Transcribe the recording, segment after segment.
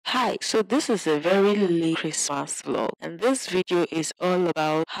Hi, so this is a very late Christmas vlog, and this video is all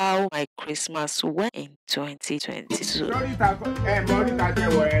about how my Christmas went in 2022. It's okay.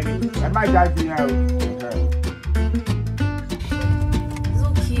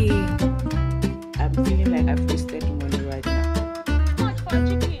 I'm feeling like I've wasted money right now. How much for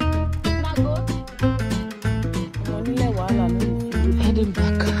chicken? Not good. Heading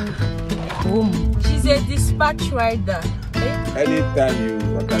back home. She's a dispatch rider. Anytime you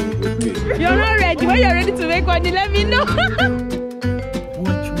pay. You're not ready. When you're ready to make money, let me know.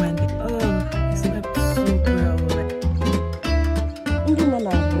 Watch when I slept so well. Even when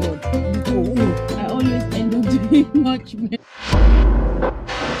I'm bored, I always end up doing much better.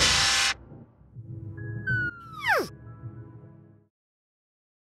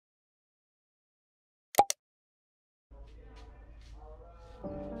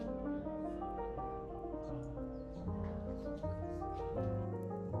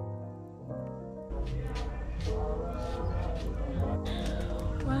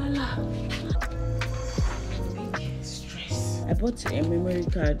 I bought a memory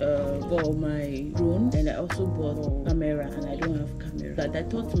card for my drone, and I also bought a camera, and I don't have camera. But I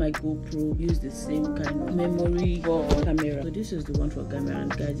thought my GoPro used the same kind of memory for camera. So this is the one for camera, and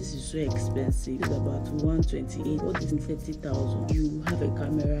guys, this is so expensive. It's about 128. What is in 30,000? You have a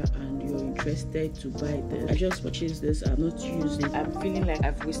camera and you're interested to buy this. I just purchased this. I'm not using it. I'm feeling like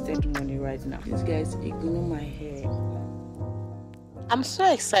I've wasted money right now. These guys ignore my hair. I'm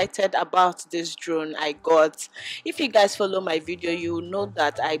so excited about this drone I got. If you guys follow my video, you will know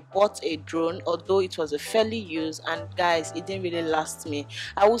that I bought a drone, although it was a fairly used, and guys, it didn't really last me.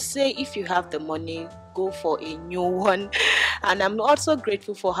 I would say if you have the money, go for a new one. And I'm also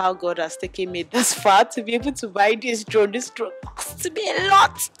grateful for how God has taken me this far to be able to buy this drone. This drone costs me a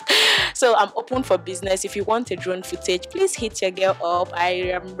lot. So I'm open for business. If you want a drone footage, please hit your girl up. I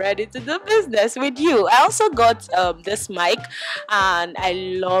am ready to do business with you. I also got this mic, and I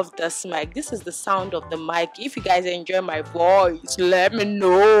love this mic. This is the sound of the mic. If you guys enjoy my voice, let me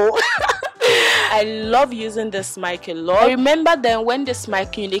know. I love using this mic a lot. I remember then when this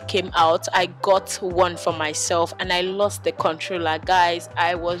mic unit came out, I got one for myself and I lost the controller. Guys,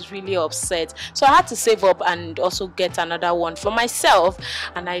 I was really upset. So I had to save up and also get another one for myself.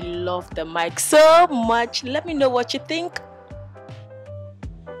 And I love the mic so much. Let me know what you think.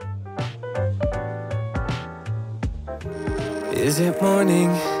 Is it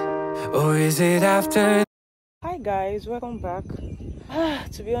morning or is it afternoon? Hi guys, welcome back.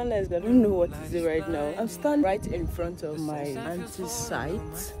 To be honest, I don't know what to do right now. I'm standing right in front of my auntie's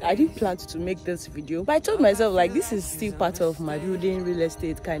site. I didn't plan to make this video, but I told myself like this is still part of my building real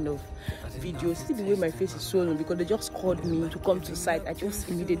estate kind of video. See the way my face is swollen because they just called me to come to site. I just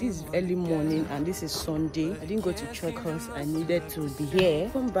immediately, this is early morning and this is Sunday. I didn't go to church because I needed to be here.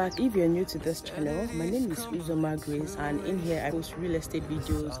 Come back. If you're new to this channel, my name is Uzoma Grace, and in here I post real estate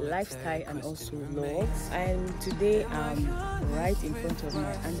videos, lifestyle, and also vlogs. And today I'm right in front of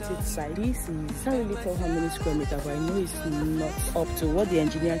my auntie's site. This is, I can't really tell how many square meters, but I know it's not up to what the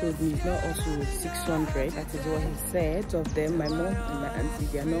engineer told me. It's not also 600. That is what he said. Two of them, my mom and my auntie,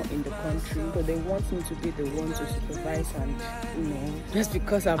 they are not in the country, so they want me to be the one to supervise. And you know, just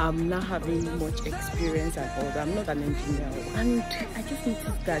because I'm not having much experience at all, I'm not an engineer, and I just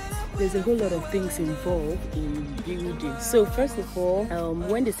noticed that there's a whole lot of things involved in building. So first of all,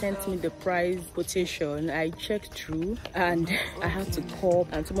 when they sent me the price quotation, I checked through and I had to call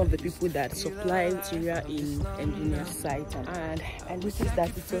and some of the people that supply material in engineer site, and I noticed that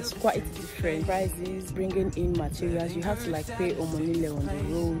it was quite different prices bringing in materials. You have to like pay onile on the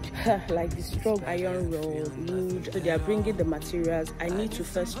road, like the strong iron rod, wood. So they are bringing the materials. I need to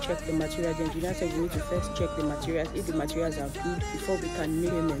first check the materials. The engineer said we need to first check the materials. If the materials are good before we can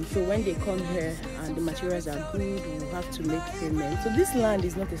make payment. So when they come here and the materials are good, we have to make payment. So this land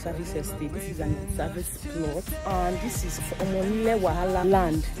is not a service estate. This is a service plot, and this is onile wahala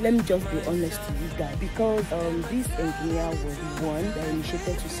land. Let me just be honest to you guys, because this engineer was the one that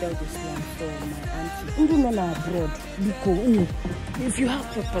initiated to sell this land for my auntie. Even when I'm abroad, if you have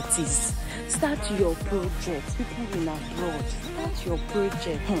properties, start your project. People in abroad, start your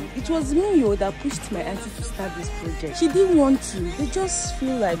project. It was me that pushed my auntie to start this project. She didn't want to. They just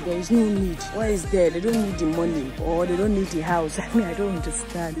feel like there is no need. What is there? They don't need the money, or they don't need the house. I mean, I don't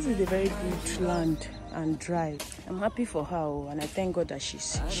understand. This is a very good land and drive. I'm happy for her, and I thank God that she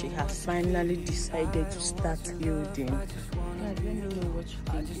has finally decided to start building. God, let me know what you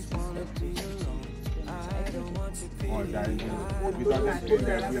think. This is up to you.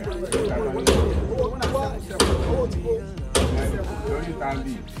 Lórí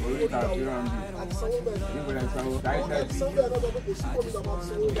tàbí, orí tàbí rànbí. Níbo lẹ sanwó?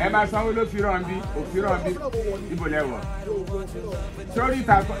 Ẹ máa sanwó ló fi rànbí, òfin rànbí. Níbo lẹ wọ̀? Sórí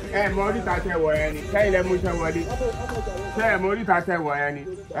ìta ẹ mọ oríta tẹ wọ̀ yẹn ni. Kẹ́yìn lẹ mú iṣẹ́ wọlé. Ṣé ẹ mọ oríta tẹ wọ̀ yẹn ni?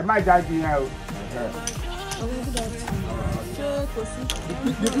 Ẹ má jáde yẹn o.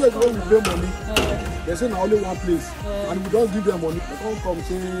 The place where we pay money, they say na only one place, and we don't give them money. They don't come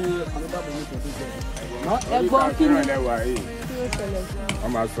say another money for this one. Oríta tí wọ́n lẹ wà yìí.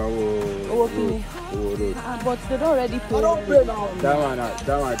 Wọ́n máa sanwó owó road. But they don't already pay. I don't pay now. That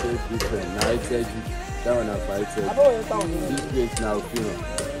one is different. Now it's edgy. That one is 530. This place now, you know.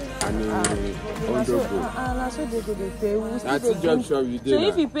 And Ondogo. And so they go to pay. That's the job shop you did. So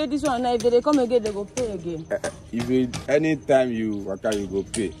if you pay this one now, if they come again, they go pay again. Anytime you work out, you go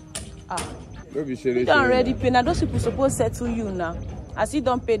pay. Don't be serious. You don't already pay. Now those people supposed to settle you now. As you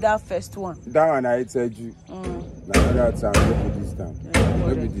don't pay that first one. That one I said you. Another time, don't be this time.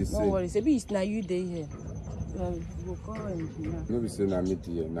 Don't be this same. Don't worry. Maybe it's now you day here. Maybe say na meet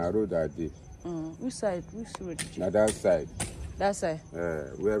here. Na road that day. Which side? Which road? Na that side. That side?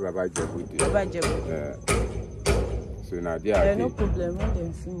 Where Baba Jebu dey. Baba Jebu. So now there. No problem. When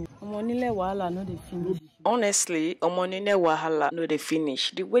they finish. Onile wahala no dey finish. Honestly, onile wahala no dey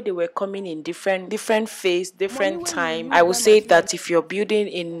finish. The way they were coming in different phase, different time. I would say that if you're building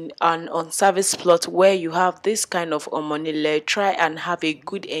in an on-service plot where you have this kind of onile, try and have a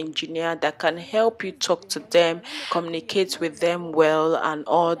good engineer that can help you talk to them, communicate with them well, and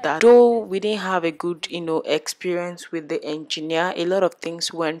all that. Though we didn't have a good, experience with the engineer, a lot of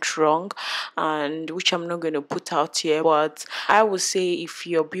things went wrong, and which I'm not going to put out here. But I would say if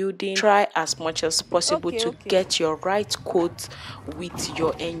you're building, try as much as possible to get your right quote with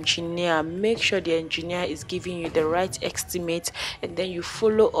your engineer. Make sure the engineer is giving you the right estimate, and then you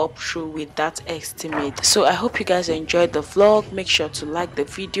follow up through with that estimate. So I hope you guys enjoyed the vlog. Make sure to like the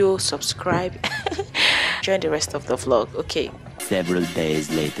video, subscribe. Join the rest of the vlog. Okay. Several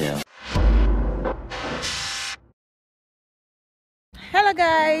days later. Hello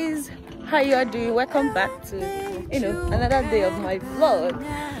guys, how you all doing? Welcome back to another day of my vlog.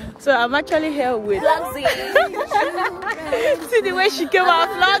 So I'm actually here with Floxy. See the way she came out,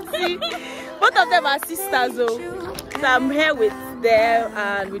 Floxy. Both of them are sisters though. So I'm here with them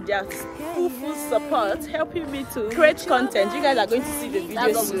and with their full support, helping me to create content. You guys are going to see the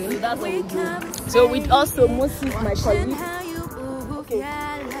video soon. That's what we do. So with also Moses, my colleague. Okay.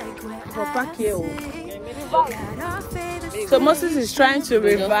 So Moses is trying to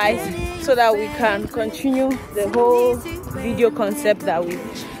revise so that we can continue the whole video concept that we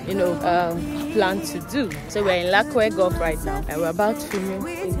plan to do. So we're in Lagos Omo right now and we're about to film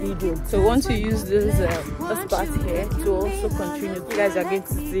a video. So we want to use this part here to also continue. You guys are going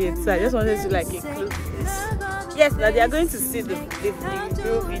to see it. So I just wanted to include this. Yes, now they are going to see the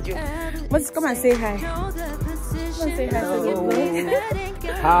real video. Moses, come and say hi. Come and say hi.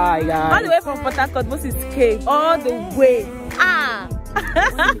 Hi guys. All the way from Port Harcourt, Moses came all the way.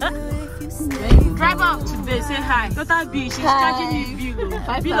 Drive out today, say hi. Total bill, she's charging you bill.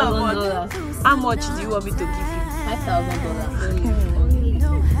 $5,000. How much do you want me to give you?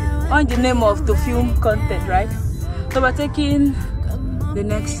 $5,000. On the name of to film content, right? So we're taking the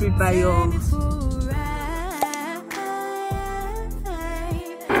next street by your.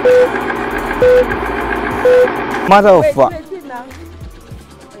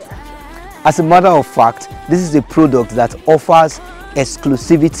 As a matter of fact, this is a product that offers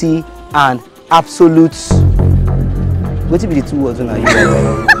exclusivity and absolute. What be the two words now?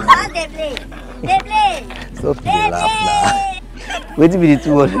 They play. Stop the laugh now. What be the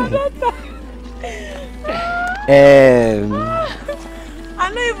two words? I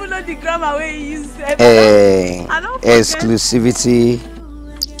don't even know the grammar where you use exclusivity.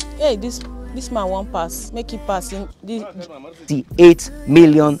 Hey, this man won't pass. Make it pass in this. The 8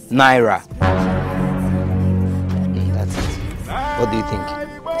 million naira. That's it. What do you think?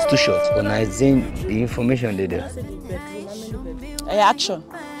 It's too short. Or now it's in the information there. Action.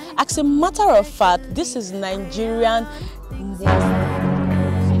 As a matter of fact, this is Nigerian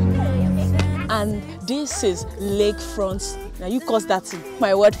and this is lakefront. Now you cause that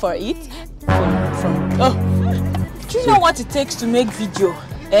my word for it. Do you know what it takes to make video?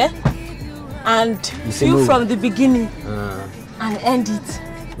 And film from the beginning and end it.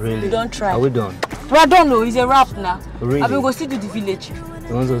 Really? We don't try. Are we done? But I don't know. It's a wrap now. Really? I will go still do the village.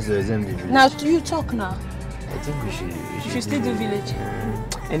 You want us to resume the village? Now you talk now. I think we should still do village.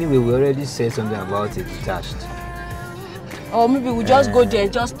 Anyway, we already said something about it detached. Or maybe we just go there,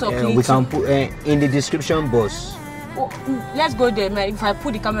 just talk. We can put in the description box. Oh, let's go there, man. If I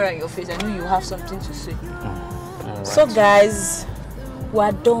put the camera in your face, I know you have something to say. So guys,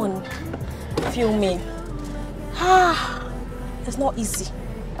 we're done filming. It's not easy.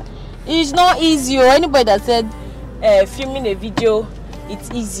 It's not easy. Or anybody that said filming a video, it's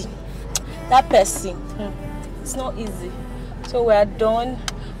easy. That person, it's not easy. So we're done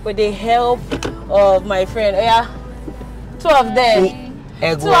with the help of my friend. Oh, yeah, two of them.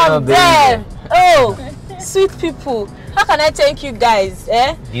 Two of them. Oh, sweet people. How can I thank you guys?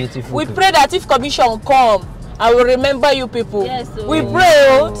 Beautiful. We pray that if commission come, I will remember you people. Yes, so we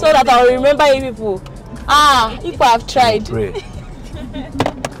pray so that I will remember you people. If I have tried. Pray.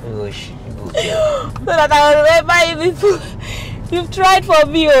 So that I will remember you people. You've tried for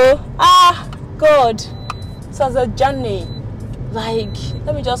me, God. So as a journey, like,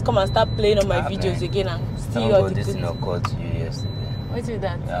 let me just come and start playing on my videos again and see all the this thing occurred to you yesterday. What is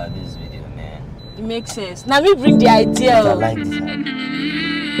that? Yeah, this video, man. It makes sense. Now me bring the idea. I like this idea.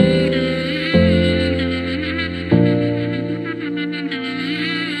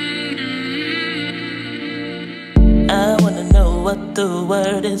 I wanna know what the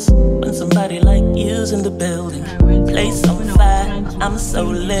word is when somebody like you's in the building. Place on fire, I'm so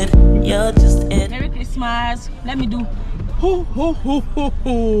lit. You're just it. Merry Christmas. Let me do. Ho ho ho ho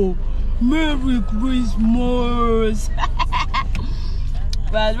ho. Merry Christmas.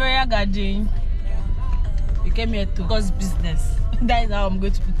 Well, where are you going? We came here to discuss business. That is how I'm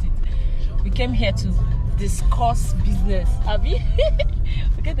going to put it. We came here to discuss business. Abby?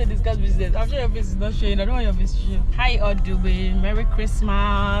 We came to discuss business. I'm sure your face is not showing. I don't want your face to show. How you all doing? Merry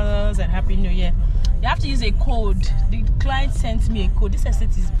Christmas and Happy New Year. You have to use a code. The client sent me a code. This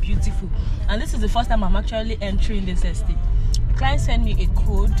estate is beautiful. And this is the first time I'm actually entering this estate. The client sent me a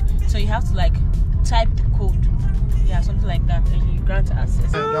code. So you have to like type the code. Yeah, something like that, and you grant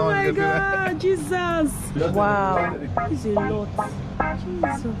access. Oh my God, Jesus! Wow, it's a lot.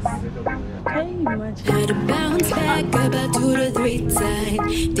 Jesus, can you imagine? Gotta bounce back about 2 to 3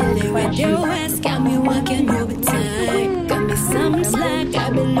 times. Dealing with your ass got me walking overtime. Got me some slack,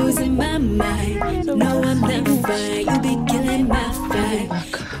 I've been losing my mind. No, I'm not fine. You be killing my vibe.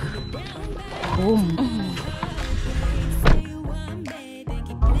 Boom.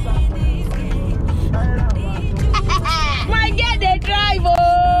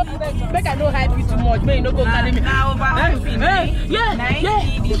 Make I don't hype you too much. May you no go carry me. Yeah.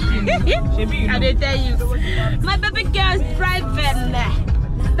 I did tell you. My baby girl's driving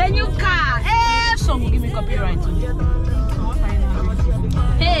the new car. So give me copyright too.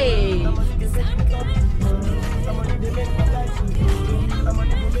 Hey.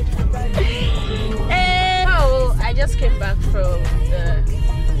 Oh, I just came back from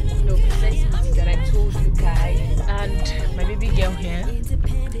the business that I told you guys, and my baby girl here,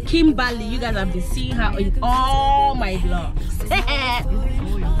 Kimberly, you guys have been seeing her in all my vlogs.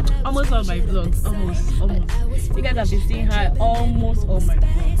 Almost all my vlogs. Almost. You guys have been seeing her almost all my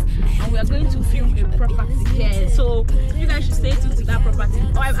vlogs. And we are going to film a property here. So you guys should stay tuned to that property.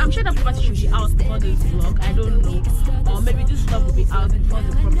 I'm sure that property should be out before this vlog. I don't know. Or maybe this vlog will be out before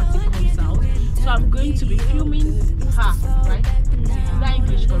the property comes out. So I'm going to be filming her, right? Is that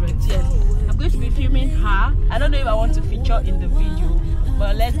English correct? Yes. I'm going to be filming her. I don't know if I want to feature in the video.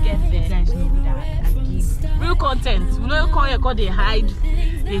 But let's get there. You guys know that I give real content. We don't call you call they hide,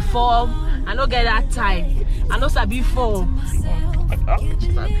 they form. I don't get that time. I know sabi form.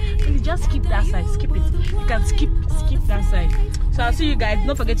 Please just skip that side. Skip it. You can skip that side. So I'll see you guys.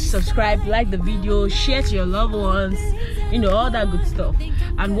 Don't forget to subscribe, like the video, share to your loved ones, you know, all that good stuff.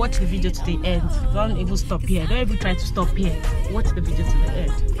 And watch the video to the end. Don't even stop here. Don't even try to stop here. Watch the video to the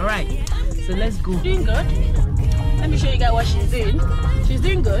end. Alright. So let's go. Doing good. Let me show you guys what she's doing. She's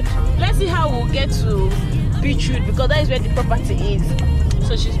doing good. Let's see how we'll get to Beachwood because that is where the property is.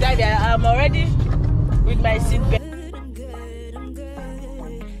 So she's driving. I'm already with my seat belt.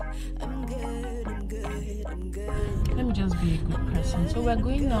 Let me just be a good person. So we're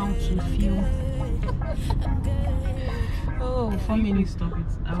going now to film. Oh, for me, stop it.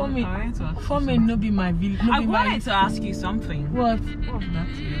 For me, no be my village. I wanted to ask you something. What? What's that?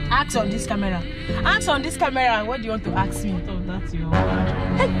 Ask on this camera. Ask on this camera. What do you want to ask me? Oh, that's your.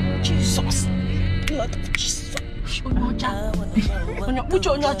 Hey, Jesus! Blood of Jesus! So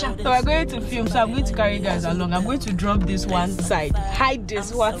we're going to film, so I'm going to carry you guys along. I'm going to drop this one side, hide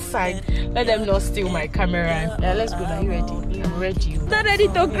this one side, let them not steal my camera. Yeah, let's go now. You ready? I'm ready. Not ready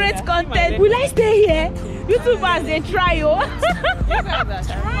to create content. Will I stay here? YouTubers, they try, you guys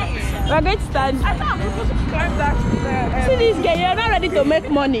are trying. We're going to stand. I thought I'm supposed to climb that. See this guy, you're not ready to make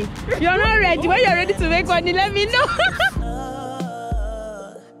money. You're not ready. When you're ready to make money, let me know.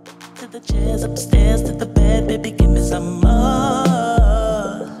 To the chairs upstairs, to the bed, baby, give me some more.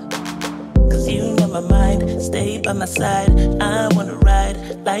 'Cause you know on my mind. Stay by my side. I wanna ride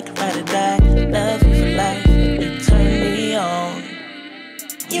like ride or die. Love you for life. You turn me on.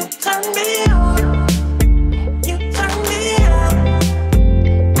 You turn me on. You turn me on.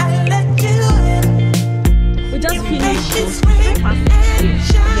 I let you in. We just finished. Yes,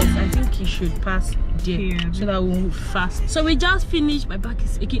 I think he should pass there so that we move fast. So we just finished. My back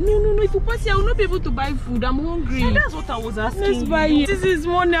is aching. No. If you pass here, I will not be able to buy food. I'm hungry. And that's what I was asking. Let's buy it. This is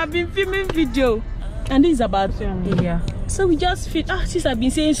morning. I've been filming video. And this is about So we just fit. Since I've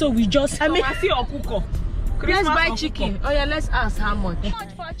been saying so, we just. I see a cooker. Let's buy chicken. Oh yeah, let's ask how much. How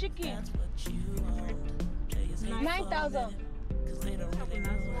much for chicken? 9,000.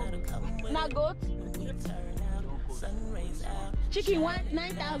 Now goat. Chicken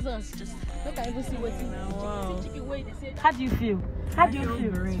 9,000. Look, I even see what's in chicken. Wait, they say. How do you feel? How do you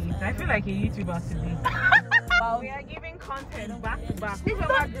feel? Great. I feel like a YouTuber today. We are giving content back to back.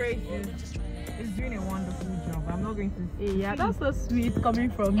 Whoever Grace is doing a wonderful job. I'm not going to say. Yeah, that's so sweet coming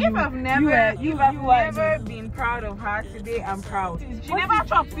from you. If I've never been proud of her, today I'm proud. She never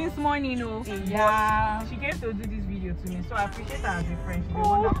chopped since morning, no. Yeah. She came to do this video to me, so I appreciate her as a friend. She's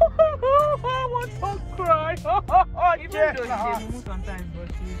wonderful. I want to cry. Even though she's a mumu sometimes, but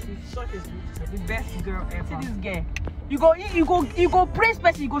she's such a sweet, the best girl ever. See this girl. You go praise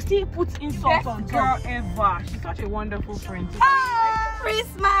person, you go still put insult on girl ever. She's such a wonderful friend.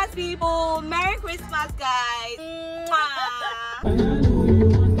 Christmas, people. Merry Christmas, guys. So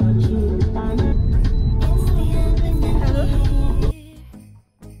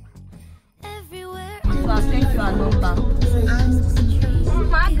I'll send you a number. Oh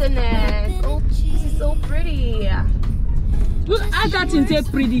my goodness. Oh, this is so pretty. Look, I got to say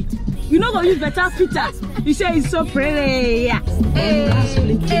pretty. You know gonna use better filter. You say it's so pretty. Hey.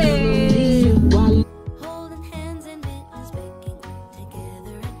 Holding hands and mittens, baking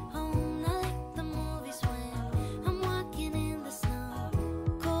together at home. I like the movies when I'm walking in the snow.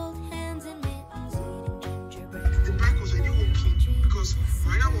 Cold hands and mittens, eating gingerbread. The bike was already working because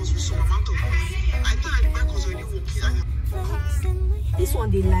Maria was with some amount of money. I thought the bike was already working. This one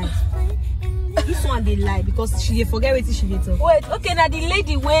they lie. This one they lie because she forget what she did. Wait, okay, now the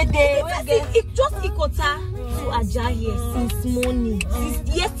lady where they it just Ikota to Aja here since morning.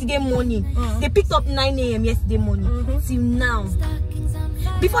 Since yesterday morning. They picked up 9 a.m. yesterday morning till now.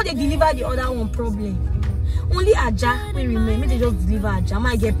 Before they deliver the other one problem. Only Aja will remain. Maybe they just deliver Aja. I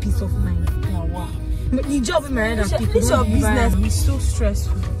might get peace of mind. Wow. The job in my head, this your business is so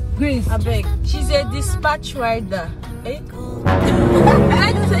stressful. Grace, I beg. She's a dispatch rider. Eh?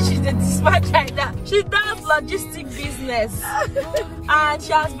 I don't say she's a dispatch rider. She does logistic business. And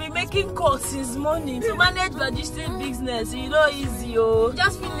she has been making calls since morning to manage logistic business. You know, easy.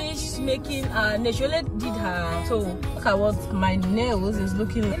 Just finished making nails. She only did her. So look at what my nails is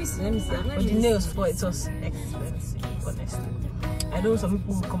looking like. Let me see. But the nails for it was expensive, honestly. I know some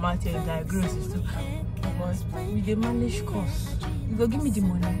people will come out here and diagnose it too. But we dey manage costs. You go give me the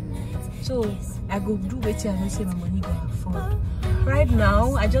money. So I go do what I say my money go afford. Right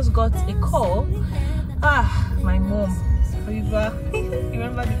now, I just got a call. My mom.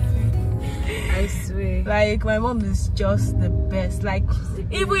 Remember the I swear. Like my mom is just the best. Like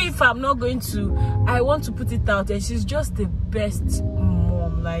even if I'm not going to, I want to put it out, and she's just the best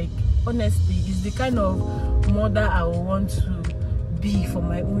mom. Like honestly, it's the kind of mother I would want to be for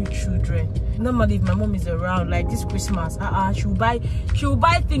my own children. Normally if my mom is around, like this Christmas, she'll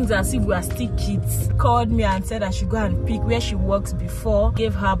buy things as if we are still kids. Called me and said I should go and pick where she works before,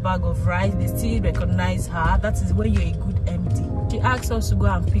 gave her a bag of rice. They still recognize her. That is when you're a good MD. She asked us to go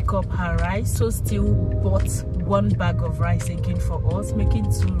and pick up her rice, so still bought 1 bag of rice again for us, making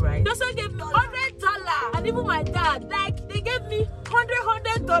 2 rice. They also gave me $100, and even my dad, like they gave me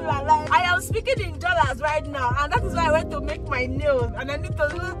 $100. Like I am speaking in dollars right now, and that is why I went to make my nails, and I need to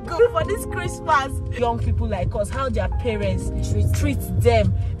look good for this Christmas. Young people like us, how their parents treat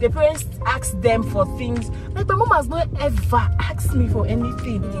them. The parents ask them for things. Like my mom has not ever asked me for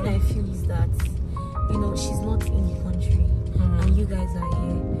anything. The thing I feel is that, you know, she's not in the country, and you guys are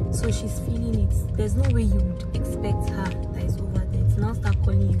here, so she's feeling it. There's no way you would expect her that is over there to now start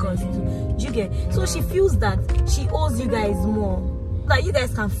calling you guys. You get? So she feels that she owes you guys more. That you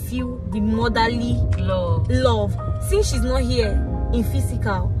guys can feel the motherly love. Since she's not here in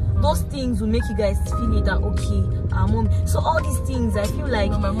physical, those things will make you guys feel it that okay, our mom. So all these things, I feel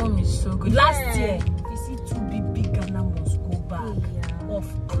like my mom is so good. Last year, you see 2 big Ghana must go back of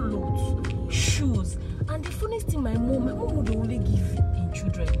clothes, shoes, and the funniest thing, my mom would only give in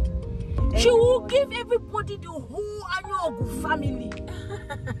children. She will give everybody the whole annual family.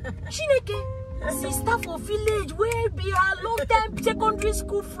 Chineke. Sister for village, where be her long time secondary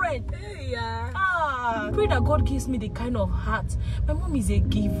school friend. Pray that God gives me the kind of heart. My mom is a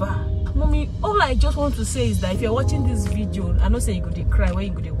giver. Mommy, all I just want to say is that if you're watching this video, I know say you go to cry when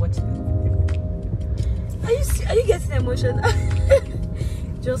you go to watch this video. Are you getting emotional?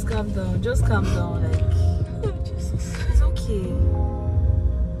 Just calm down. Just calm down. Like, oh, Jesus. It's okay.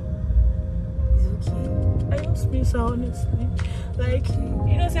 It's okay. I just miss her, honestly. Like,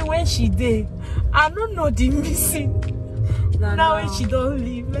 you know, say when she did, I don't know the missing. Now when she don't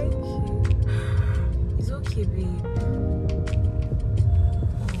leave, like, it's okay, babe.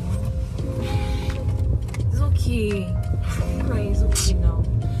 It's okay. It's okay now.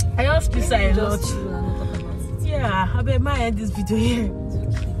 I just miss her a lot. Yeah, I bet my end this video here.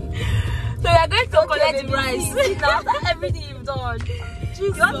 So you're going to collect the rice after everything you've done.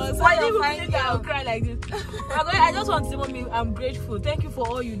 Jesus, I didn't even think I would cry like this. I just want to say, Mommy, I'm grateful. Thank you for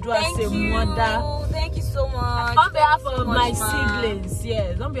all you do as a mother. Thank you so much. On behalf of my siblings,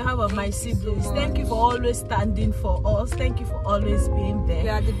 yes, on behalf of my siblings, thank you for always standing for us. Thank you for always being there. You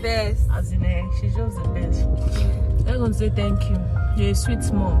are the best. As in, she's just the best. I just want to say thank you. You're a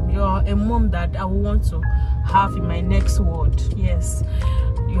sweet mom. You're a mom that I will want to have in my next world. Yes.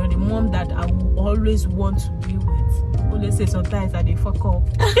 You're the mom that I will always want to be with. Only say sometimes I dey fuck up.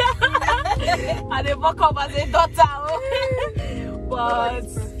 I dey fuck up as a daughter. But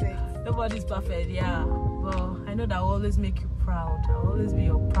nobody's perfect, yeah. But I know that I will always make you proud. I'll always be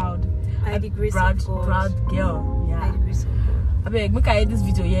your proud girl. Yeah. I beg, make I edit this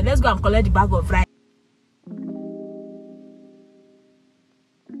video here. Let's go and collect the bag of rice.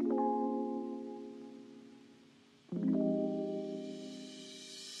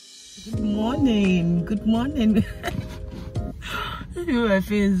 Good morning. Look at my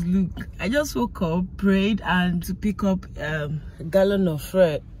face, look. I just woke up, prayed, and to pick up a gallon of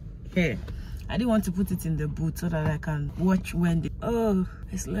bread. Here, I didn't want to put it in the boot so that I can watch when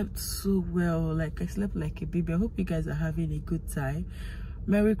I slept so well. Like, I slept like a baby. I hope you guys are having a good time.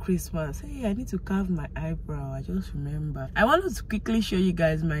 Merry Christmas. Hey, I need to carve my eyebrow. I just remember. I wanted to quickly show you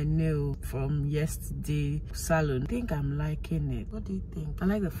guys my nail from yesterday salon. I think I'm liking it. What do you think? I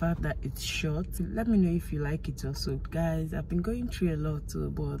like the fact that it's short. Let me know if you like it also. Guys, I've been going through a lot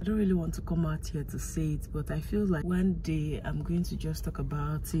too, but I don't really want to come out here to say it, but I feel like one day I'm going to just talk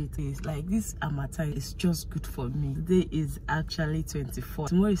about it. It's like this Harmattan is just good for me. Today is actually 24th.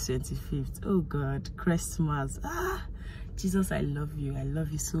 Tomorrow is 25th. Oh God, Christmas. Jesus, I love you. I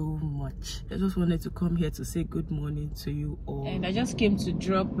love you so much. I just wanted to come here to say good morning to you all. And I just came to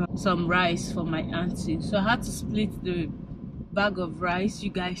drop some rice for my auntie. So I had to split the bag of rice you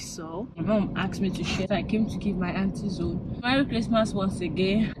guys saw. My mom asked me to share, so I came to give my auntie own. Merry Christmas once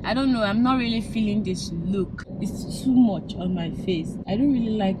again. I don't know, I'm not really feeling this look. It's too much on my face. I don't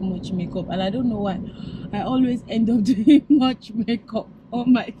really like much makeup, and I don't know why I always end up doing much makeup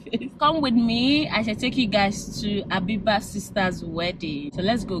on my face. Come with me, I shall take you guys to Abiba's sister's wedding. So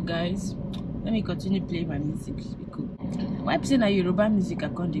let's go, guys. Let me continue playing my music. Cool. Why I'm saying Yoruba music I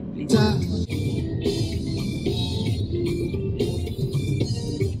can't play?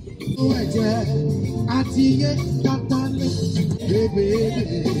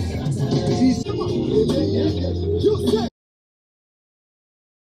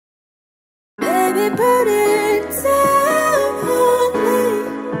 Baby, put it down on me.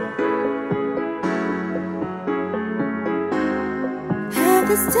 At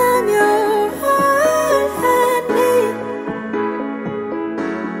this time you're all I need.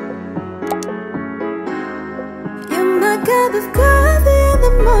 You're my cup of coffee in the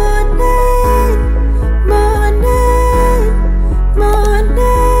morning.